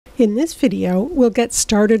In this video, we'll get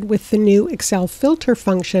started with the new Excel filter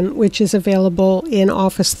function, which is available in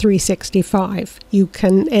Office 365. You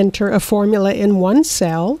can enter a formula in one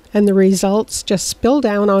cell, and the results just spill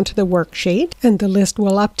down onto the worksheet, and the list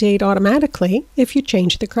will update automatically if you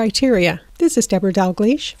change the criteria. This is Debra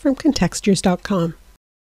Dalgleish from Contextures.com.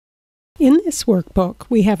 In this workbook,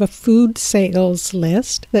 we have a food sales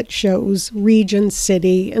list that shows region,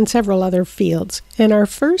 city, and several other fields. And our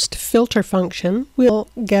first filter function will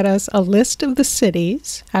get us a list of the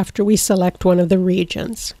cities after we select one of the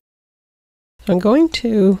regions. I'm going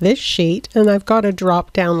to this sheet, and I've got a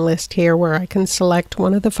drop-down list here where I can select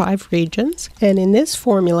one of the 5 regions. And in this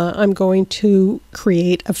formula, I'm going to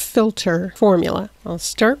create a filter formula. I'll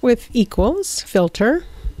start with equals, filter.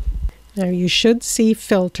 Now you should see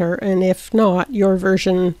filter, and if not, your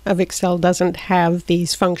version of Excel doesn't have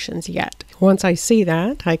these functions yet. Once I see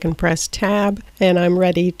that, I can press Tab, and I'm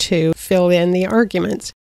ready to fill in the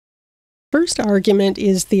arguments. First argument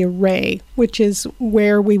is the array, which is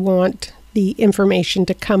where we want the information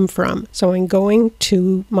to come from. So I'm going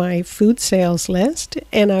to my food sales list,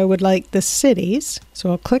 and I would like the cities.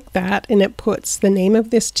 So I'll click that, and it puts the name of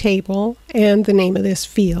this table and the name of this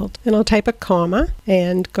field. And I'll type a comma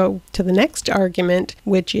and go to the next argument,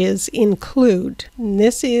 which is include. And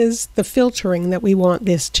this is the filtering that we want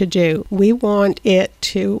this to do. We want it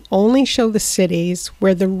to only show the cities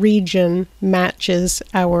where the region matches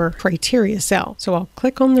our criteria cell. So I'll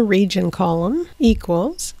click on the region column,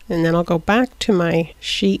 equals, and then I'll go back to my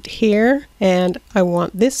sheet here, and I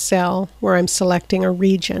want this cell where I'm selecting a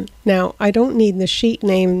region. Now, I don't need the sheet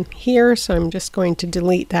name here, so I'm just going to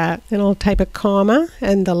delete that. And I'll type a comma,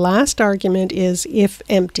 and the last argument is if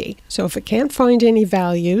empty. So if it can't find any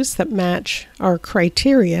values that match our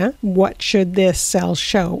criteria, what should this cell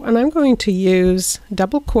show? And I'm going to use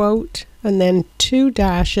double quote and then 2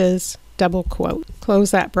 dashes, double quote.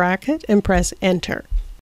 Close that bracket and press Enter.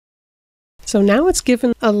 So now it's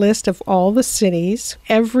given a list of all the cities.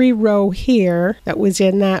 Every row here that was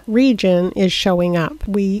in that region is showing up.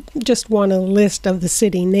 We just want a list of the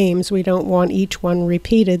city names. We don't want each one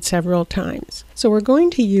repeated several times. So we're going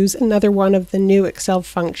to use another one of the new Excel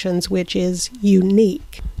functions, which is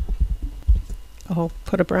unique. I'll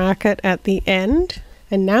put a bracket at the end.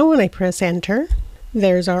 And now when I press Enter,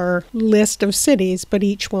 there's our list of cities, but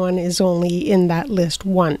each one is only in that list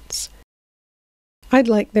once. I'd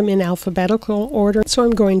like them in alphabetical order, so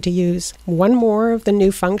I'm going to use one more of the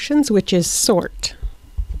new functions, which is sort.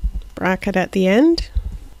 Bracket at the end,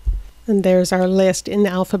 and there's our list in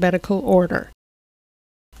alphabetical order.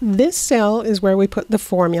 This cell is where we put the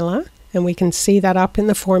formula, and we can see that up in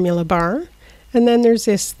the formula bar. And then there's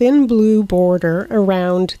this thin blue border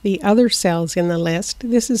around the other cells in the list.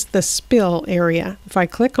 This is the spill area. If I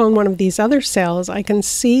click on one of these other cells, I can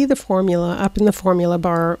see the formula up in the formula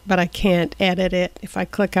bar, but I can't edit it. If I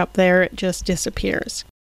click up there, it just disappears.